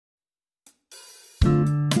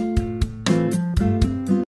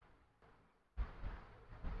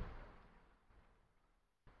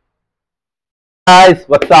Guys,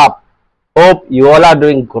 what's up? Hope you all are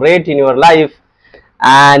doing great in your life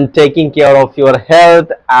and taking care of your health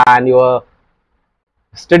and your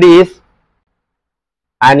studies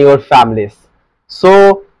and your families.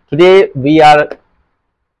 So, today we are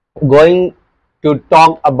going to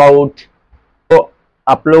talk about, तो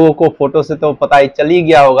आप लोगों को photo से तो पता ही चल ही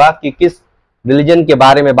गया होगा कि किस रिलीजन के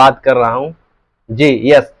बारे में बात कर रहा हूं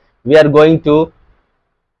जी. Yes, we are going to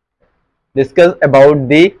discuss about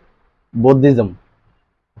the Buddhism.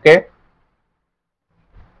 Okay,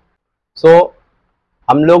 सो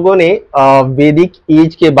हम लोगों ने वैदिक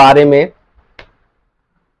एज के बारे में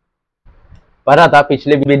पढ़ा था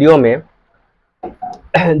पिछले वीडियो में,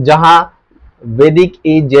 जहां वैदिक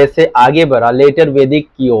एज जैसे आगे बढ़ा लेटर वैदिक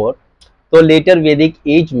की ओर, तो लेटर वैदिक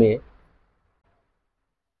एज में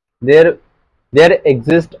देर there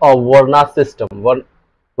exist a Verna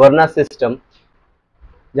system,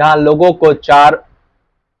 जहां लोगों को चार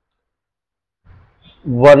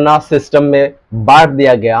वर्ना सिस्टम में बांट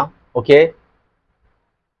दिया गया. Okay,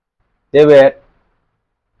 they were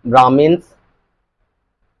Brahmins,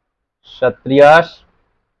 Kshatriyas,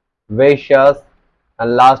 Vaishyas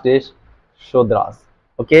and last is Shudras.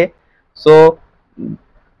 Okay, so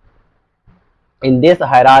in this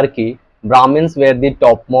hierarchy, Brahmins were the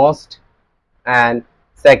topmost, and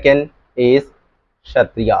second is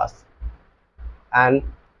Kshatriyas, and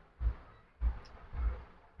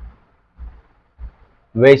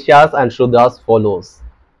Vaishyas and Shudras follows.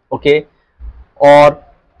 Okay, और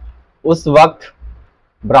उस वक्त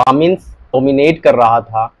ब्राह्मण्स डोमिनेट कर रहा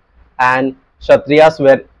था and Kshatriyas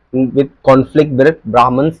were with conflict with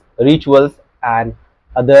Brahmins rituals and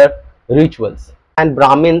other rituals, and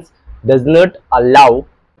Brahmins does not allow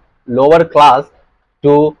lower class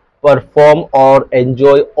to perform or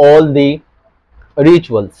enjoy all the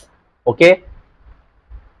rituals. Okay,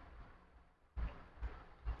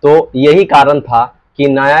 तो यही कारण था कि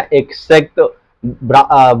नया एक सेक्ट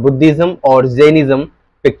बुद्धिज्म और जैनिज्म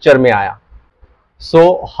पिक्चर में आया. सो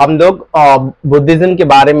हम लोग बुद्धिज्म के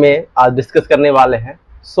बारे में डिस्कस करने वाले हैं.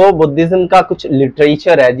 सो बुद्धिज्म का कुछ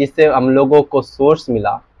लिटरेचर है जिससे हम लोगों को सोर्स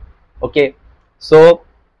मिला. Okay, so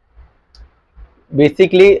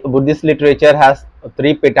basically Buddhist literature has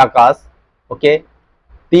 3 पिटाकास. Okay,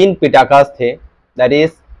 3 पिटाकास थे, दैट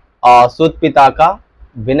इज सुत पिटाका,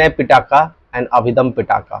 विनय Pitaka and Abhidhamma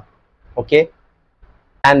Pitaka. Okay,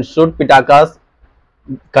 and सुत पिटाकास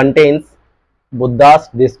contains Buddhas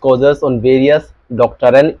discourses on various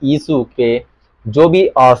doctrine issue के जो भी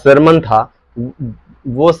सरमन था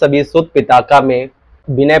वो सभी सुत पिटाका में.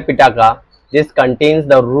 विनय Pitaka this contains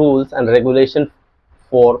the rules and regulation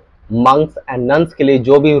for monks and nuns के लिए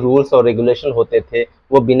जो भी रूल्स और रेगुलेशन होते थे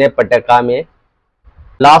वो विनय पिटाका में.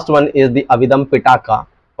 Last one is the Abhidhamma Pitaka.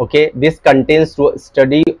 Okay, this contains two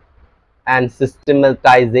study and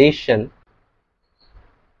सिस्टमेटाइजेशन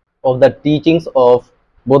of the teachings of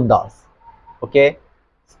Buddhas. Okay,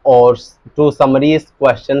 or to summaries,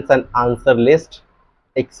 questions and answer list,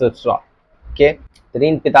 etc. Okay,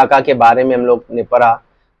 3 Pitaka के बारे में हम लोग ने पढ़ा.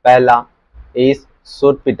 पहला is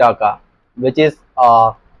सुत Pitaka, which is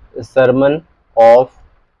a sermon of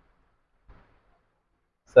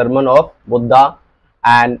Buddha,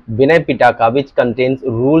 and Vinay Pitaka, which contains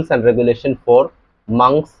rules and regulation for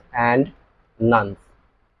monks and nuns.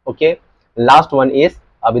 Okay, last one is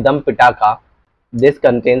Abhidham Pitaka. This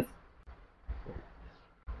contains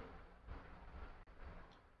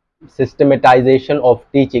systematization of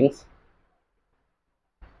teachings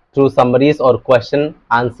through summaries or question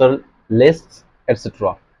answer lists,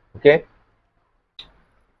 etc. Okay,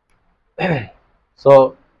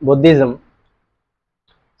 so Buddhism.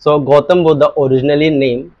 So Gautam Buddha originally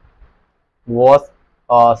name was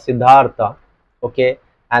Siddhartha. Okay,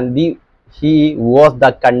 and he was the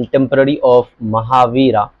contemporary of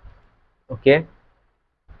Mahavira. Okay,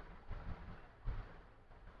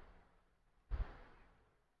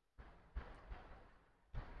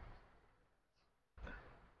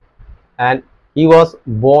 and he was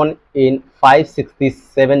born in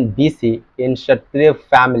 567 BC in Kshatriya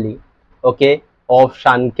family. Okay, of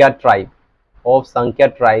Sankhya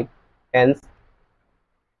tribe, hence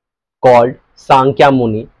called Sankhya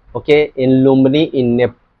Muni. Okay, in Lumbini in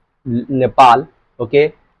Nepal.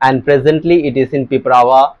 Okay, and presently it is in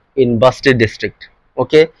Piprava in Basti district.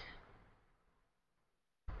 Okay,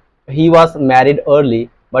 he was married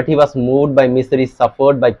early, but he was moved by misery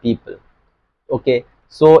suffered by people. Okay,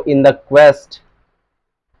 so in the quest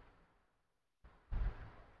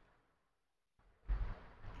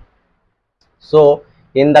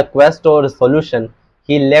or solution,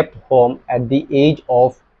 he left home at the age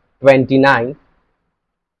of 29.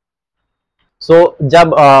 So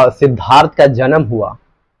जब सिद्धार्थ का जन्म हुआ,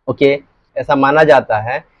 okay, ऐसा माना जाता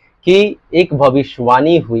है कि एक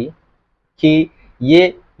भविष्यवाणी हुई कि ये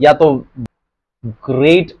या तो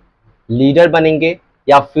ग्रेट लीडर बनेंगे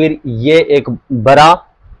या फिर ये एक बड़ा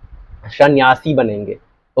सन्यासी बनेंगे.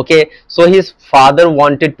 Okay, so his father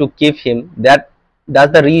wanted to keep him.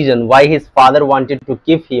 That's the reason why his father wanted to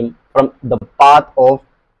keep him from the path of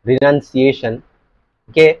renunciation.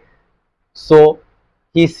 Okay, so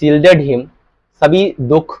he shielded him.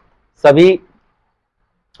 सभी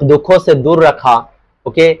दुखों से दूर रखा.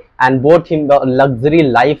 Okay, and boat him luxury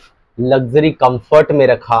life, luxury comfort में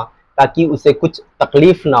रखा ताकि उसे कुछ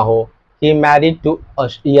तकलीफ ना हो. He married to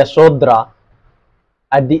Yashodhara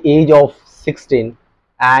at the age of 16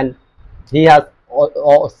 and he has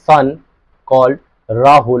a son called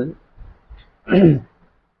Rahul.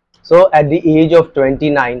 So at the age of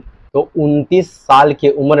 29, तो 29 साल के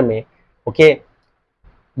उम्र में ओके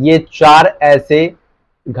ये 4 ऐसे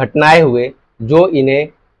घटनाएं हुए जो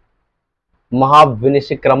इन्हें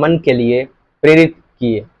महाविनिष्क्रमण के लिए प्रेरित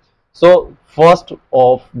किए. So first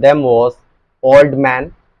of them was old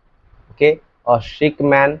man, okay, a sick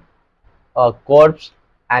man, a corps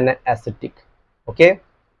and N acidic. Okay,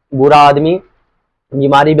 बुरा आदमी,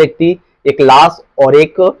 बीमारी व्यक्ति, एक लाश और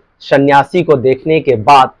एक सन्यासी को देखने के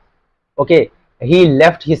बाद okay he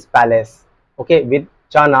left his palace okay with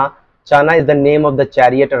चाना. चाना is the name of the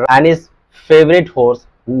chariot and his favourite horse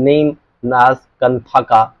name as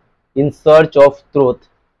Kanthaka in search of truth,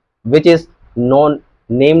 which is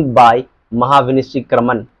named by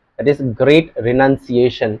Mahavinishkraman, that is great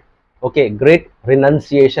renunciation. Okay, great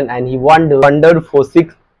renunciation, and he wandered for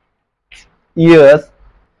 6 years.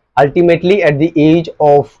 Ultimately, at the age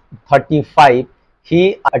of 35,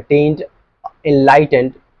 he attained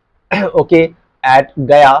enlightened. Okay, at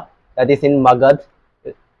Gaya, that is in Magad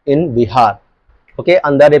in Bihar. Okay,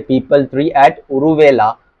 under a peepal tree at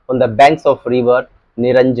Uruvela on the banks of river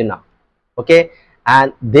Niranjana. Okay,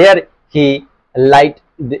 and there he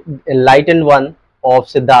the enlightened one of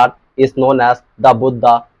Siddharth is known as the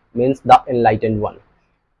Buddha, means the enlightened one.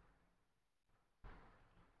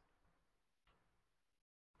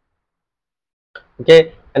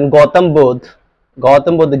 Okay, and Gautam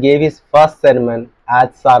Buddha gave his first sermon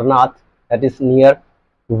at Sarnath, that is near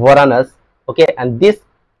Varanasi. Okay, and this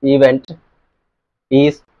event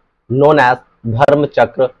is known as Dharma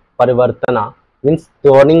Chakra Parivartana, means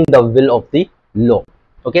turning the will of the law.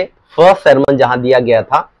 Okay, first sermon जहां दिया गया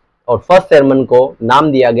था और first sermon को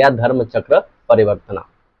नाम दिया गया धर्म चक्र परिवर्तना.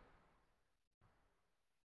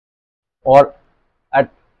 और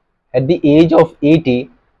at the age of 80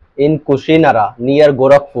 in Kushinara near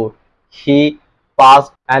Gorakhpur he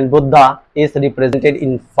passed, and Buddha is represented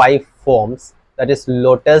in 5 forms, that is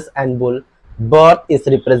lotus and bull. Birth is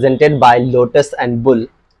represented by lotus and bull.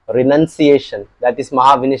 Renunciation, that is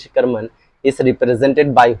Mahavinishkraman, is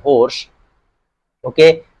represented by horse.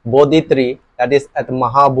 Okay, Bodhi tree, that is at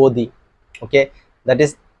Mahabodhi. Okay, that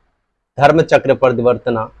is Dharma Chakra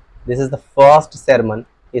Parivartana. This is the first sermon,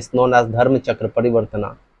 is known as Dharma Chakra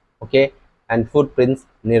Parivartana. Okay, and footprints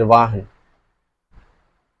Nirvahan.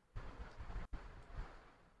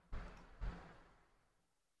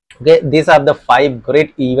 Okay, these are the 5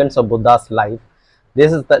 great events of Buddha's life.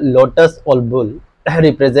 This is the lotus or bull,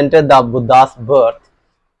 represented the Buddha's birth.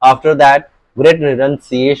 After that, great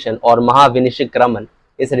renunciation or Mahavinishkraman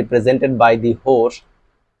is represented by the horse,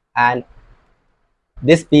 and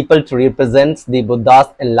this people represents the Buddha's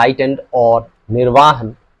enlightened or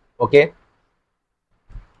Nirvahan. Okay,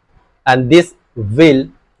 and this will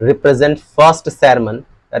represent first sermon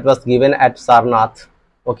that was given at Sarnath.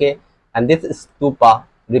 Okay, and this stupa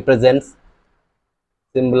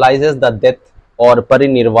symbolizes the death or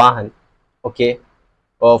parinirvahan, okay,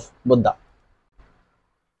 of Buddha.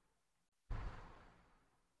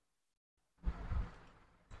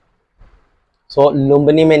 सो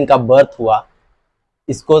लुम्बिनी में इनका birth हुआ.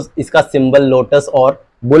 इसका symbol lotus और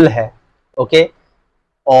bull है. Okay,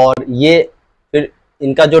 और ये फिर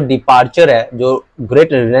इनका जो डिपार्चर है, जो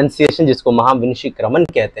ग्रेट रिनंसिएशन जिसको महाविनिष्क्रमण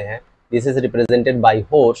कहते हैं, this is represented by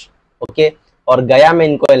horse. Okay, और गया में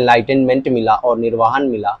इनको एनलाइटनमेंट मिला और निर्वाहन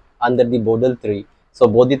मिला under the Bodhi tree. So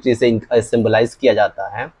Bodhi tree से इनका सिंबलाइज किया जाता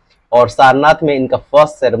है. और सारनाथ में इनका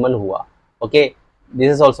फर्स्ट सेरेमन हुआ. Okay,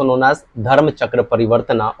 this is also known as धर्म चक्र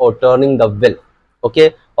परिवर्तना और टर्निंग द विल. ओके,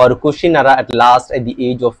 और कुशीनरा at last at the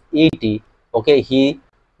age of 80 okay he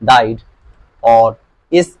died, और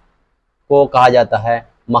इस को कहा जाता है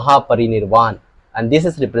महापरिनिर्वाण, and this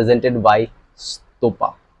is represented by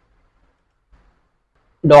stupa.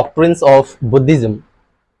 Doctrines of Buddhism.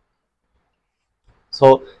 So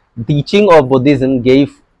teaching of Buddhism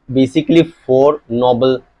gave basically 4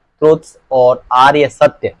 noble truths or Arya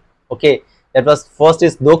Satya. Okay, that was first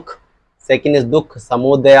is Dukh, second is dukh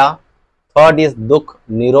samudaya, third is dukh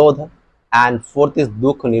nirodh, and fourth is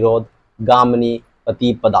dukh nirodh gamini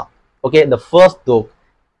patipada. Okay, the first dukh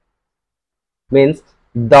means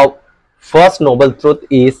the first noble truth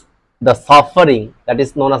is the suffering, that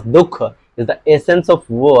is known as dukkha, is the essence of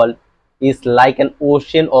world, is like an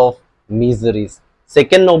ocean of miseries.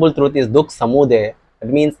 Second noble truth is dukh samudaya, that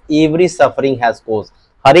means every suffering has cause,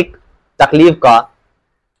 हर एक तकलीफ का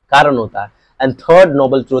कारण होता है. And third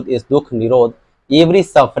noble truth is dukh nirodh, every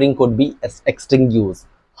suffering could be extinguished,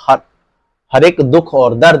 हर हर एक दुख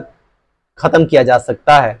और दर्द खत्म किया जा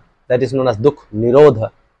सकता है, that is known as dukh nirodha.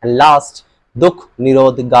 And last, dukh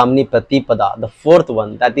nirodh gamini pratipada, the fourth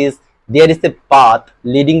one, that is there is a path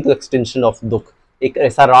leading to extinction of dukh, एक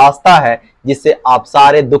ऐसा रास्ता है जिससे आप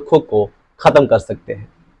सारे दुखों को खत्म कर सकते हैं.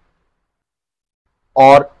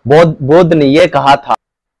 और बुद्ध ने यह कहा था,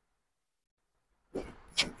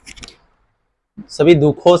 सभी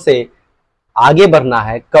दुखों से आगे बढ़ना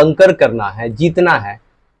है, कंकर करना है, जीतना है.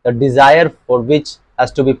 The desire for which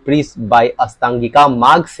has to be preached by अष्टांगिका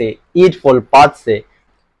मार्ग से, eightfold path से,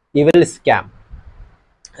 evil scam,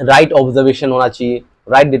 right observation होना चाहिए,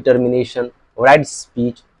 right determination, right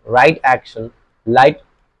speech, right action, right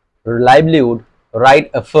livelihood, right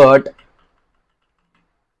effort,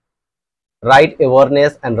 right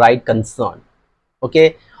awareness and right concern.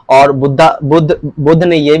 Okay और बुद्ध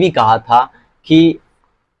ने यह भी कहा था कि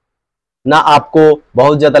ना आपको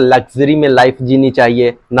बहुत ज़्यादा लग्जरी में लाइफ जीनी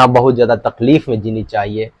चाहिए, ना बहुत ज़्यादा तकलीफ में जीनी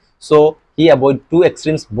चाहिए. सो ही avoid two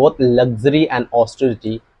extremes, both luxury and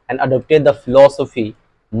austerity, and adopted the philosophy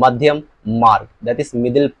मध्यम मार्ग, that is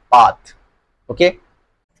middle path. Okay,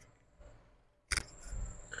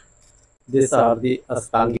 this are the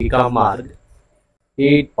अष्टांगिका मार्ग,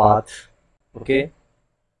 8 path. Okay,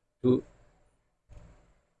 to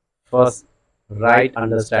first right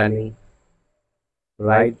understanding,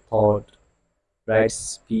 right thought, right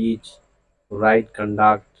speech, right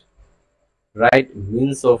conduct, right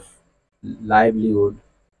means of livelihood,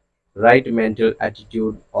 right mental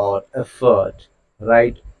attitude or effort,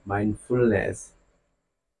 right mindfulness,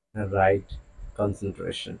 and right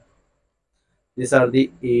concentration. These are the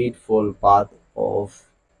eightfold path of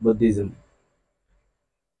Buddhism.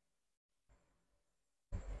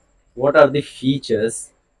 What are the features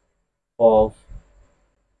of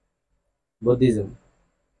Buddhism?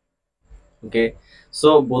 Okay,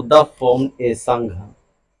 so Buddha formed a sangha,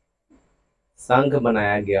 संघ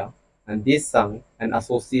बनाया गया, and this sangh, an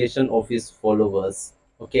association of his followers,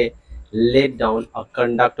 okay, laid down a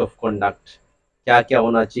conduct, क्या क्या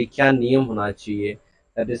होना चाहिए, क्या नियम होना चाहिए,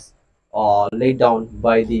 that is laid down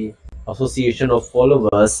by the association of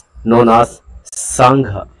followers known as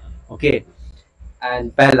sangha. Okay,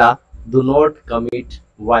 and पहला, do not commit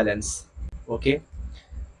violence. Okay,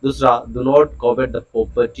 दूसरा, do not covet the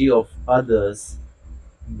property of others,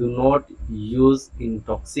 do not use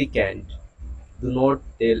intoxicant, do not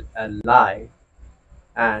tell a lie,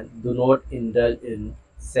 and do not indulge in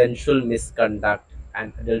sensual misconduct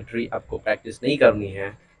and adultery. आपको practice नहीं करनी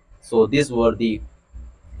है. So these were the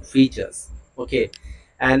features. Okay,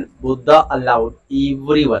 and Buddha allowed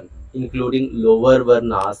everyone, including lower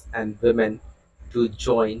varnas and women, to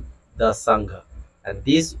join the sangha, and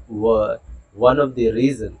these were one of the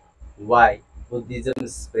reasons why Buddhism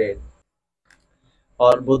spread.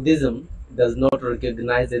 Or Buddhism does not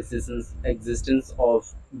recognize existence of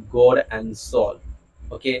God and soul.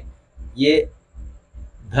 Okay, ये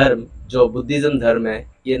धर्म जो Buddhism धर्म है,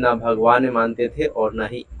 ये ना भगवान में मानते थे और ना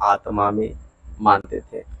ही आत्मा में मानते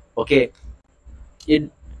थे. Okay,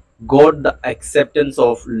 it got the acceptance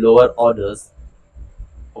of lower orders.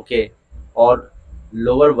 Okay, और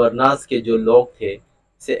लोअर वर्नास के जो लोग थे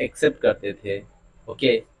से एक्सेप्ट करते थे.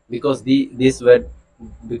 Okay, because this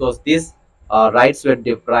rights were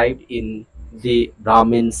deprived in the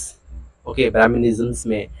Brahmins. Okay, ब्राह्मणिज्म्स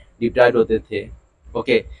में डिप्राइव्ड होते थे.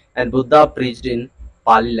 Okay, and Buddha preached in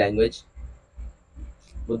Pali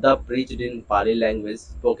language,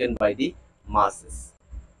 spoken by the masses.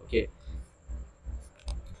 Okay,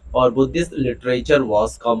 और Buddhist literature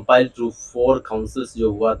was compiled through 4 councils.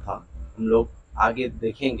 जो हुआ था, हम लोग आगे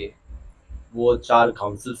देखेंगे वो 4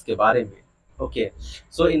 काउंसिल्स के बारे में. Okay,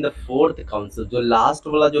 so in the 4th council, जो लास्ट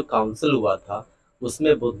वाला जो काउंसिल हुआ था,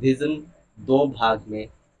 उसमें बुद्धिज्म 2 भाग में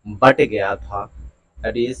बट गया था,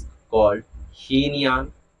 that is called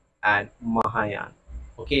Hinayana and Mahayana.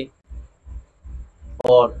 Okay,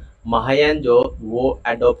 और महायान जो वो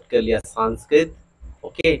एडॉप्ट कर लिया संस्कृत.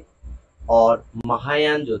 ओके, और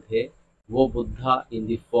महायान जो थे वो Buddha in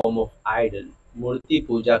the form of idol, मूर्ति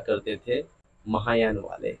पूजा करते थे महायान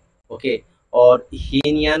वाले. ओके, और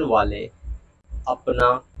हीनयान वाले अपना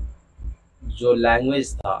जो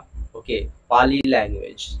लैंग्वेज था, ओके, पाली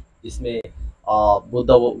लैंग्वेज, जिसमें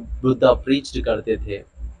बुद्धा बुद्धा प्रीच्ड करते थे,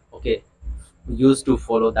 okay, used to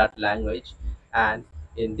follow that language. And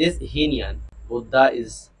in this Hinian, Buddha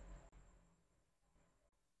is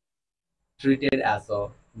treated as a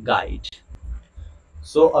guide.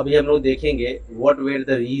 So अभी हम लोग देखेंगे what were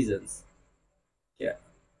the reasons, क्या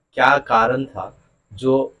क्या कारण था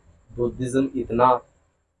जो बुद्धिज्म इतना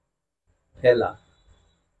फैला,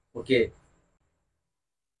 okay,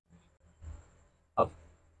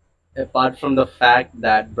 apart from the fact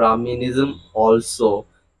that Brahminism also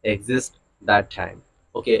exists that time,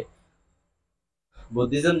 okay,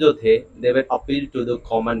 Buddhism जो थे दे वर appeal to the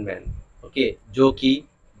common man, okay, जो कि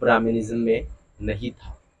ब्राह्मणिज्म में नहीं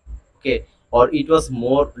था, ओके, और it was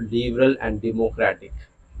more liberal and democratic,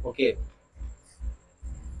 okay,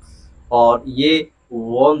 और ये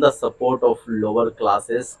won the support of lower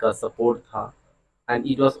classes का सपोर्ट था, and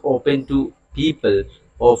it was open to people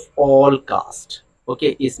of all cast,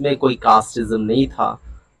 okay, इसमें कोई कास्टिज्म नहीं था,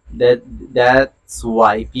 that's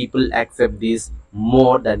why people accept this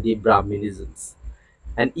more than the Brahminisms.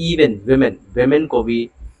 And even women को भी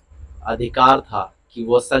अधिकार था कि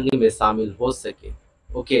वो संघ में शामिल हो सके,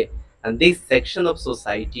 okay, and this section of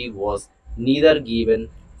society was neither given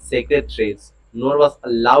secret trades nor was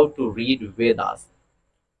allowed to read Vedas.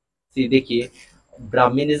 सी देखिए,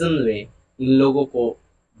 ब्राह्मणिज्म में इन लोगों को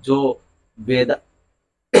जो वेद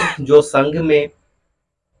जो संघ में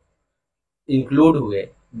इंक्लूड हुए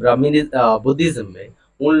बुद्धिज्म में,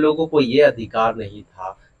 उन लोगों को ये अधिकार नहीं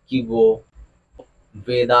था कि वो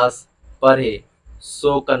वेदास पढ़े।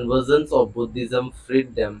 सो convergence of Buddhism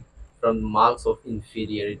freed them from marks of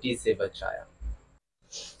inferiority से बचाया।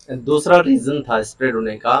 एंड दूसरा रीजन था स्प्रेड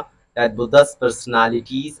होने का, that बुद्धा's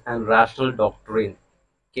personalities and rational doctrine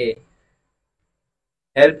के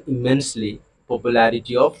helped immensely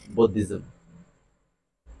popularity of Buddhism.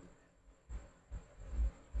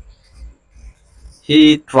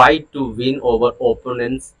 He tried to win over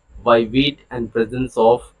opponents by wit and presence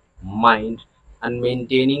of mind and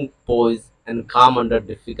maintaining poise and calm under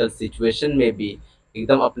difficult situation में भी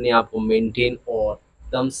एकदम अपने आप को maintain और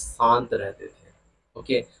एकदम शांत रहते थे,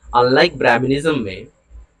 ओके, अनलाइक ब्राह्मणिज्म में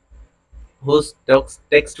whose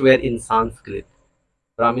text were in Sanskrit.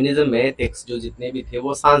 Brahmanism में टेक्स्ट जो जितने भी थे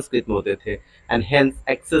वो संस्कृत में होते थे, and hence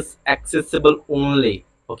accessible only,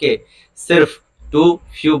 okay, सिर्फ टू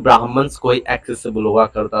फ्यू ब्राह्मण्स को ही एक्सेसिबल हुआ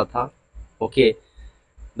करता था, okay,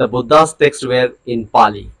 the Buddhas text where इन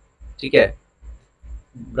पाली, ठीक है,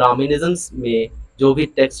 ब्राह्मणिज्म में जो भी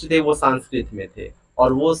टेक्स्ट थे वो संस्कृत में थे,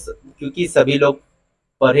 और वो क्योंकि सभी लोग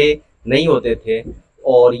पढ़े नहीं होते थे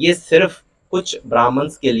और ये सिर्फ कुछ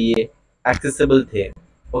ब्राह्मण्स के लिए एक्सेसिबल थे,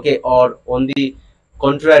 ओके, और on the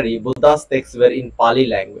contrary Buddha's texts were in Pali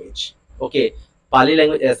language, okay, Pali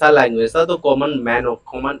language ऐसा लैंग्वेज था तो कॉमन मैन और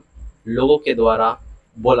कॉमन लोगों के द्वारा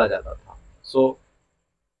बोला जाता था, so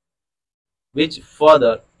which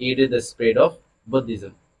further aided the spread of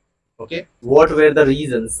Buddhism, okay. What were the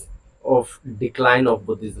reasons of decline of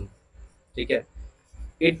Buddhism, ठीक है,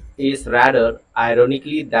 it is rather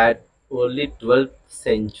ironically that early 12th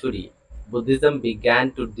century Buddhism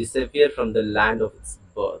began to disappear from the land of its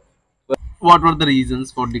birth. What were the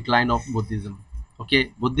reasons for decline of Buddhism? Okay,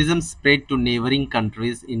 Buddhism spread to neighboring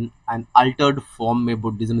countries in an altered form में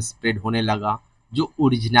Buddhism spread होने लगा। जो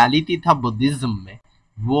originality था Buddhism में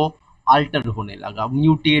वो alter होने लगा,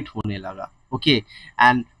 mutate होने लगा, okay,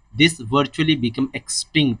 and this virtually become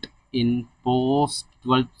extinct in post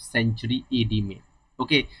 12th century AD में,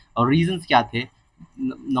 ओके, और रीजंस क्या थे?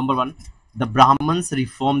 Number one, the Brahmins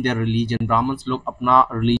reform their religion, Brahmins लोग अपना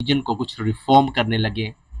रिलीजन को कुछ रिफॉर्म करने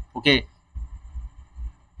लगे, okay,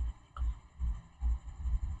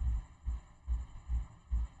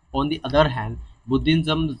 on the other hand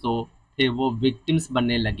Buddhism जो थे वो विक्टिम्स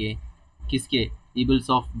बनने लगे, किसके? इबल्स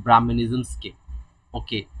ऑफ ब्राह्मणिज्म्स के,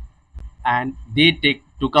 okay, and they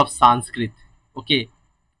took up Sanskrit, okay,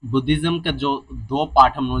 Buddhism का जो दो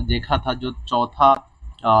पार्ट हम लोग देखा था, जो चौथा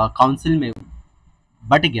काउंसिल में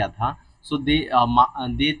बट गया था, सो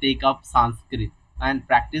they take up Sanskrit and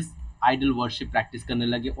practice idol worship, practice करने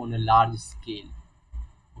लगे on a large scale,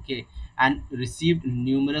 okay, and received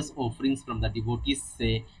numerous offerings from the devotees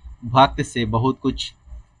से, भक्त से बहुत कुछ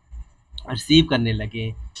रिसीव करने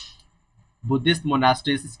लगे। Buddhist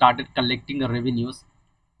monasteries started collecting revenues,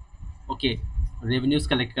 okay, revenues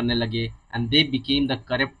collect करने लगे, and they became the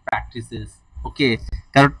corrupt practices, okay,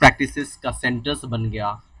 corrupt practices का सेंटर्स बन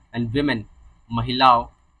गया, एंड महिलाओं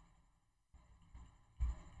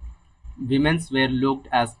women's where looked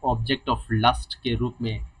as object of lust के रूप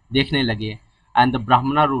में देखने लगे, एंड द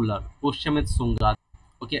ब्राह्मण ruler पुष्यमित Sunga,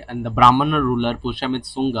 okay, and the Brahmana ruler Pushyamit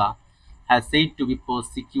Sunga has said to be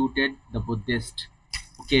persecuted the Buddhist.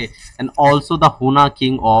 Okay, and also the Huna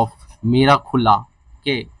king of Mirakulla.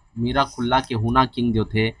 Okay, मीराकुल्ला के हुना king जो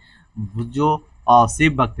थे, जो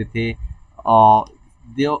शिव भक्त थे,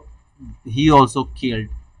 they he also killed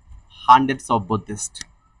hundreds of Buddhists,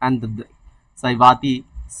 and the Saivati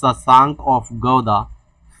Sasank of Gauda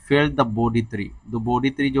felled the Bodhi tree. The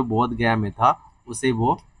Bodhi tree जो बोध गया में था, उसे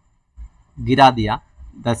वो गिरा दिया,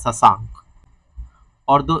 the Sasank.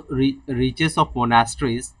 Or the reaches of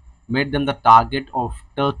monasteries made them the target of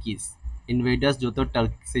Turkey's invaders, जो तो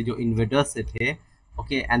टर्की से जो invaders से थे,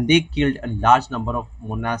 okay, and they killed a large number of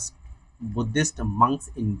Buddhist monks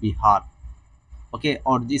in Bihar. Okay,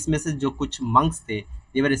 और जिसमें से जो कुछ monks थे,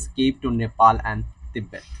 they were escaped to Nepal and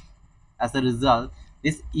Tibet. As a result,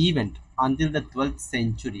 this event until the 12th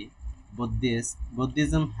century,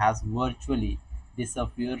 Buddhism has virtually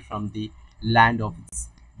disappeared from the land of its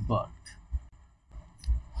birth.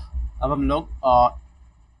 अब हम लोग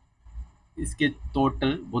इसके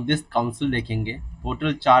टोटल बुद्धिस्ट काउंसिल देखेंगे.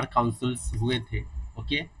 टोटल 4 काउंसिल्स हुए थे.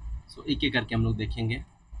 Okay, सो एक एक करके हम लोग देखेंगे.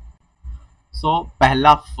 सो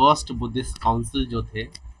पहला फर्स्ट बुद्धिस्ट काउंसिल जो थे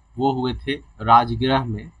वो हुए थे राजगृह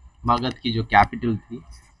में, मगध की जो कैपिटल थी.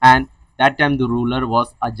 And that time the ruler was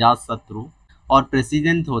अजात शत्रु, और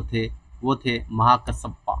प्रेसिडेंट वो थे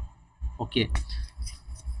महाकसप्पा. ओके,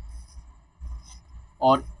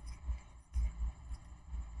 और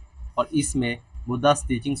इसमें Buddha's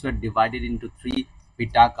teachings were divided into 3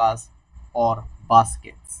 pitakas or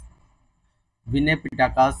baskets. Vinay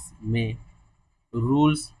pitakas में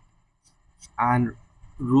rules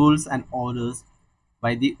and orders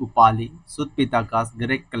by the Upali. Sut pitakas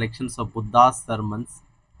direct collections of Buddha's sermons,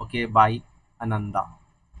 okay, by Ananda.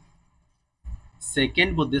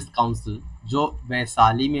 Second Buddhist council जो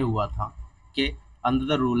वैशाली में हुआ था, okay, under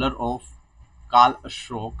the ruler of Kal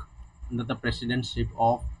Ashok, under the presidency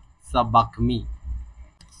of Sabakmi.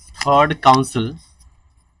 Third council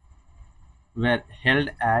were held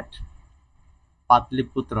at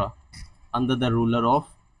Patliputra under the ruler of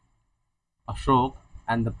Ashok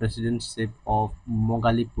and the presidency of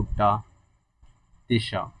Mogaliputta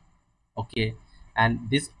Tisha. Okay, and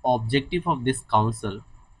this objective of this council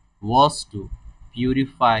was to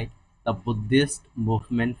purify the Buddhist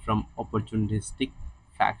movement from opportunistic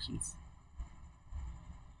factions.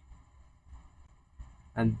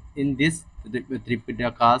 And in this, the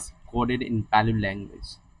Tripitakas coded in Pali language.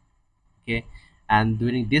 Okay, and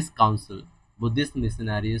during this council, Buddhist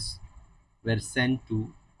missionaries were sent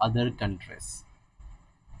to other countries.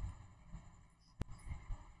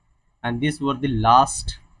 And these were the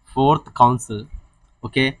last 4th council.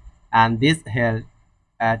 Okay, and this held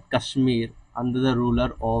at Kashmir under the ruler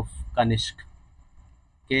of Kanishk.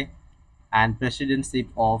 Okay, and presidency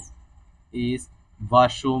of is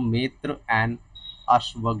Vashometra and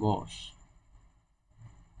Ashwaghosh.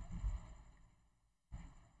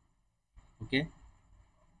 Okay,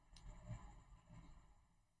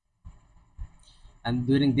 and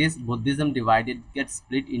during this, Buddhism gets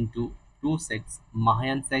split into 2 sects,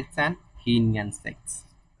 Mahayana sects and Hinayan sects.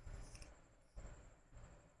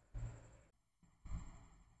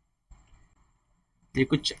 ये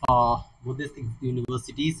कुछ Buddhist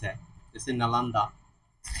universities है, जैसे Nalanda,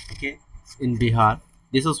 okay, in Bihar.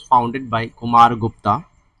 This was founded by Kumar Gupta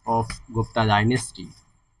of Gupta dynasty.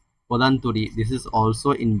 Kodanturi, this is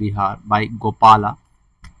also in Bihar, by Gopala.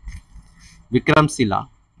 Vikramshila,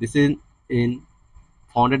 this is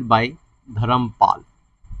founded by Dharampal.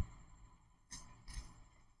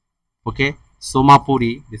 Okay,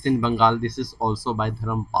 Somapuri, this is in Bengal, this is also by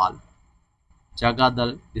Dharampal.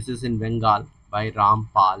 Jagadal, this is in Bengal, by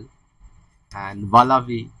Rampal. And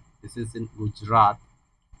Valavi, this is in Gujarat,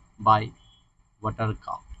 by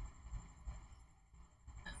Vatarka.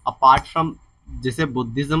 Apart from जैसे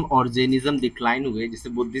Buddhism और Jainism decline हुए, जैसे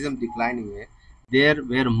Buddhism decline हुए, there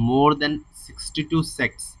were more than 62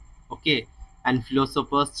 sects, okay, and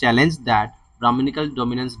philosophers challenged that Brahminical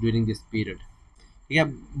dominance during this period. ठीक है,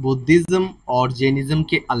 Buddhism और Jainism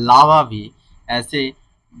के अलावा भी ऐसे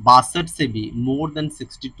 62 से भी more than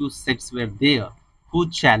 62 sects were there who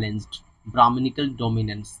challenged Brahminical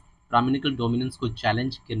dominance. Brahminical dominance को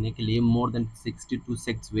challenge करने के लिए more than 62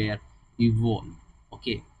 sects were evolved.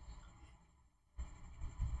 Okay.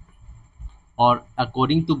 Or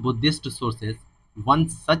according to Buddhist sources, one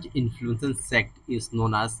such influential sect is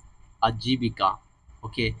known as Ajivika.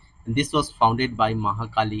 Okay, and this was founded by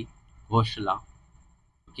Mahakali Ghoshala.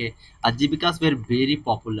 Okay, Ajivikas were very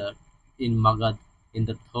popular in Magad in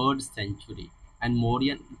the 3rd century, and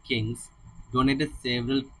Mauryan kings donated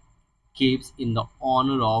several caves in the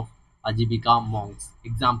honor of Ajivika monks.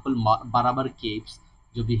 Example, Barabar caves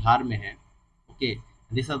जो बिहार में है. Okay,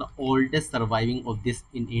 These are the oldest surviving of this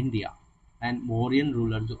in India. And Mauryan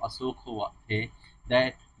ruler जो अशोक हुआ थे,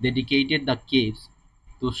 that dedicated the caves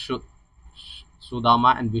to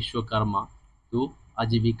Sudama and Vishwakarma to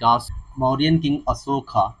Ajivika. Mauryan king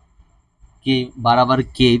Ashoka gave Barabar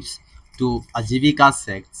caves to Ajivika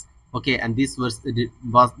sects. Okay, and this was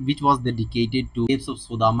which was dedicated to caves of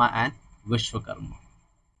Sudama and Vishwakarma.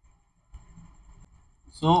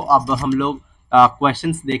 So अब हम लोग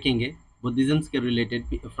questions देखेंगे Buddhism के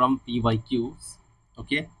related from PYQs.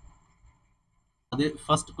 Okay, the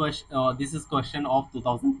first question, this is question of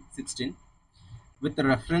 2016. With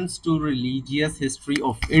reference to religious history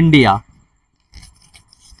of India,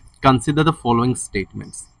 consider the following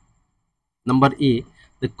statements. Number A,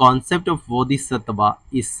 the concept of Bodhisattva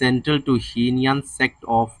is central to Hinian sect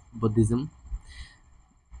of Buddhism.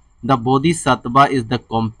 The Bodhisattva is the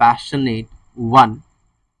compassionate one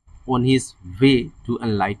on his way to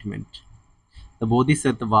enlightenment. The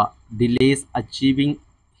Bodhisattva delays achieving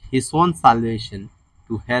his own salvation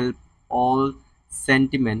to help all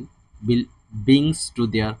sentient beings to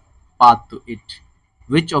their path to it.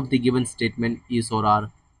 Which of the given statement is or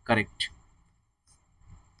are correct?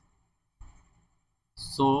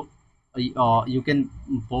 So you can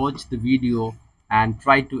watch the video and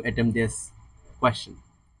try to attempt this question.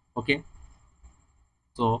 Okay,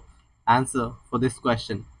 so answer for this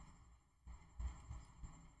question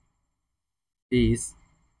is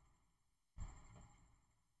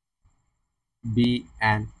B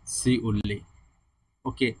and C only.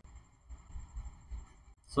 Okay,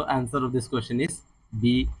 so answer of this question is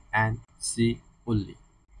B and C only.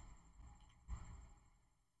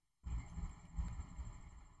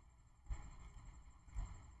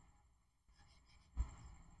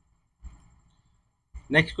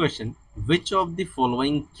 Next question, which of the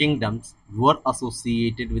following kingdoms were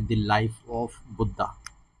associated with the life of Buddha?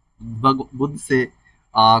 Buddha से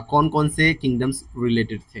कौन कौन से kingdoms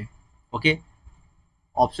related थे? Okay,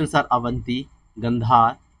 options are Avanti,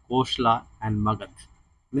 Gandhar, कोशला and Magadh.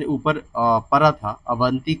 मैंने ऊपर पढ़ा था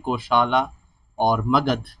अवंती, कोशाला और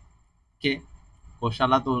मगध के.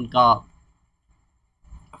 कोशाला तो उनका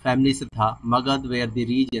फैमिली से था, Magadh where the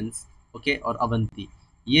reasons. Okay, और अवंती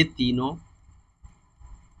ये तीनों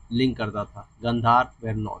लिंक करता था, Gandhar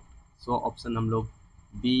where not. So option हम लोग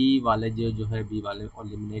बी वाले जो है बी वाले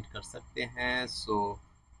एलिमिनेट कर सकते हैं. So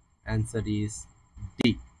answer is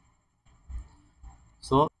D.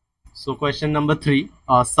 So question number 3,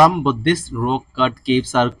 some Buddhist rock cut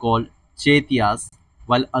caves are called चैत्यास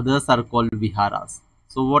while others are called viharas.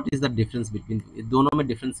 So what is the difference between दोनों में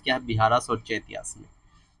difference क्या है viharas और चैत्यास में?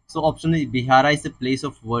 So option is vihara is a place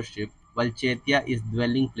of worship while chaitya is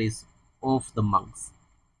dwelling place of the monks.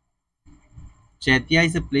 Chaitya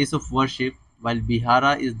is a place of worship while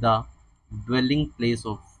vihara is the dwelling place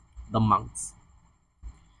of the monks.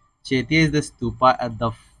 Chaitya is the stupa at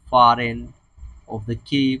the far end of the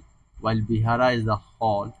cave while vihara is the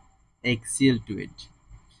hall axial to it.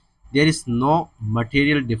 There is no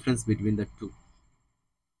material difference between the two.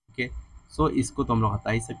 Okay, so इसको तो हम लोग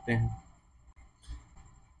हटा ही सकते हैं.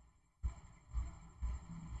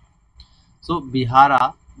 So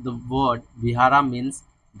vihara, the word vihara means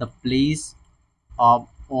the place of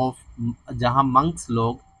जहाँ monks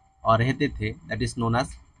लोग रहते थे, that is known as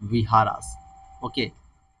viharas. Okay,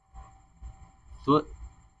 तो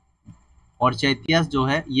और चैत्यास जो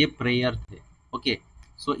है ये प्रेयर थे. ओके,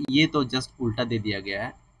 सो ये तो जस्ट उल्टा दे दिया गया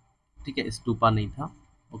है. ठीक है, स्तूपा नहीं था.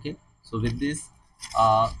 Okay, so with this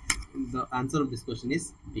the answer of this question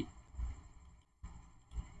is B.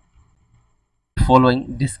 Following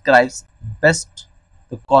describes best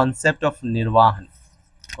the concept of निर्वाहन.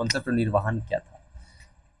 कॉन्सेप्ट ऑफ निर्वाहन क्या था?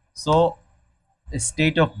 सो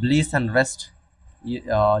state of bliss and rest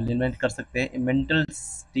eliminate कर सकते हैं. मेंटल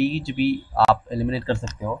स्टेज भी आप एलिमिनेट कर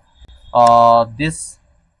सकते हो. दिस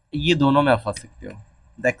ये दोनों में आप फंस सकते हो.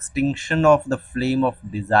 The extinction of the flame of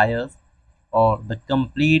desires और the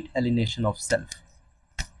complete alienation of self.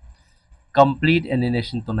 Complete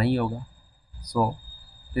alienation तो नहीं होगा. So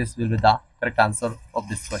this will be the correct answer of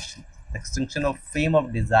this question. The extinction of flame of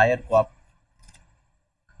desire को आप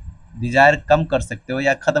डिजायर कम कर सकते हो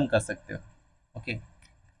या खत्म कर सकते हो. Okay,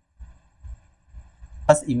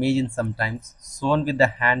 first image in sometimes shown with the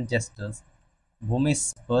hand gestures भूमि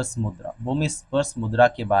स्पर्श मुद्रा. भूमि स्पर्श मुद्रा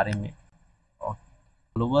के बारे में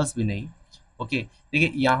फॉलोवर्स भी नहीं. ओके,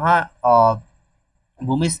 देखिए यहाँ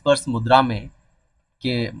भूमि स्पर्श मुद्रा में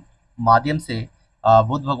के माध्यम से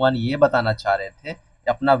बुद्ध भगवान ये बताना चाह रहे थे,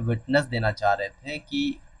 अपना विटनेस देना चाह रहे थे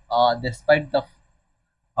कि डिस्पाइट द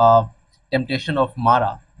टेम्पटेशन ऑफ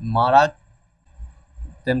मारा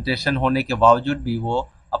टेम्पटेशन होने के बावजूद भी वो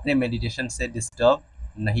अपने मेडिटेशन से डिस्टर्ब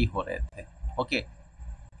नहीं हो रहे थे. Okay,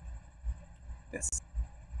 this.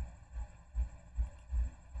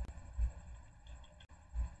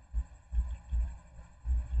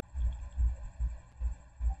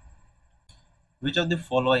 Which of the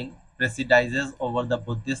following presides over the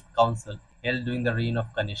Buddhist council held during the reign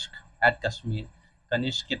of Kanishk at Kashmir?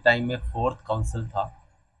 Kanishka के टाइम में फोर्थ काउंसिल था.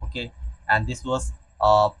 Okay, and this was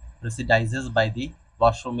presided by the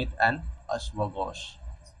Vashomit and Ashwaghosh.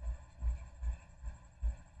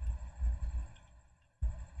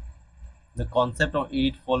 The concept of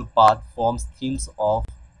Eightfold Path forms themes of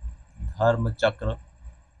Dharma Chakra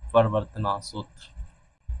Parvartana Sutra.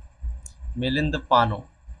 Milindapano.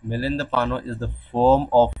 Milindapano is the form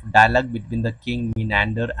of dialogue between the king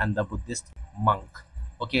Menander and the Buddhist monk.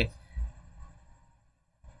 Okay,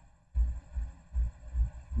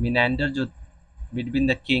 Menander जो between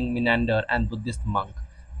the king Menander and Buddhist monk.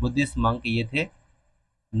 Buddhist monk ये थे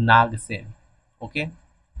Nagasena. Okay,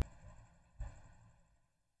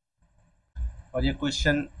 और ये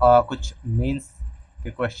question कुछ mains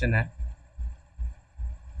के question है.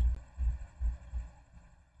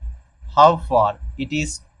 How far it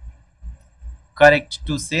is correct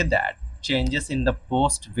to say that changes in the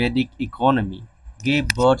post-Vedic economy gave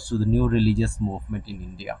birth to the new religious movement in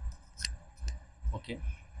India? Okay,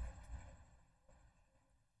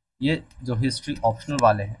 ये जो history optional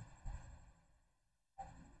वाले हैं.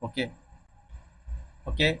 ओके,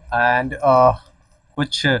 ओके, एंड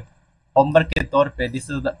कुछ homework के तौर पे this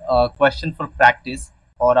is the question for practice.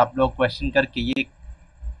 और आप लोग क्वेश्चन करके ये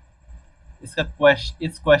इस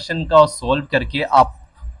क्वेश्चन का सॉल्व करके आप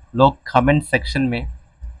लोग कमेंट सेक्शन में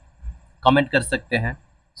कमेंट कर सकते हैं.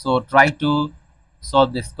 So try to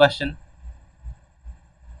solve this question.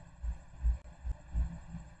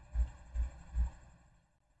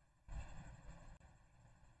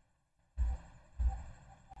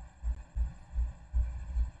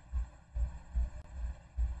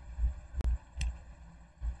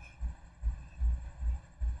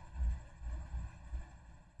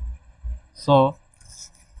 So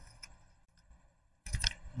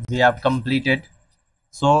we have completed.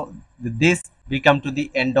 So with this we come to the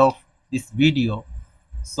end of this video.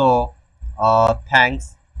 So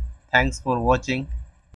thanks for watching.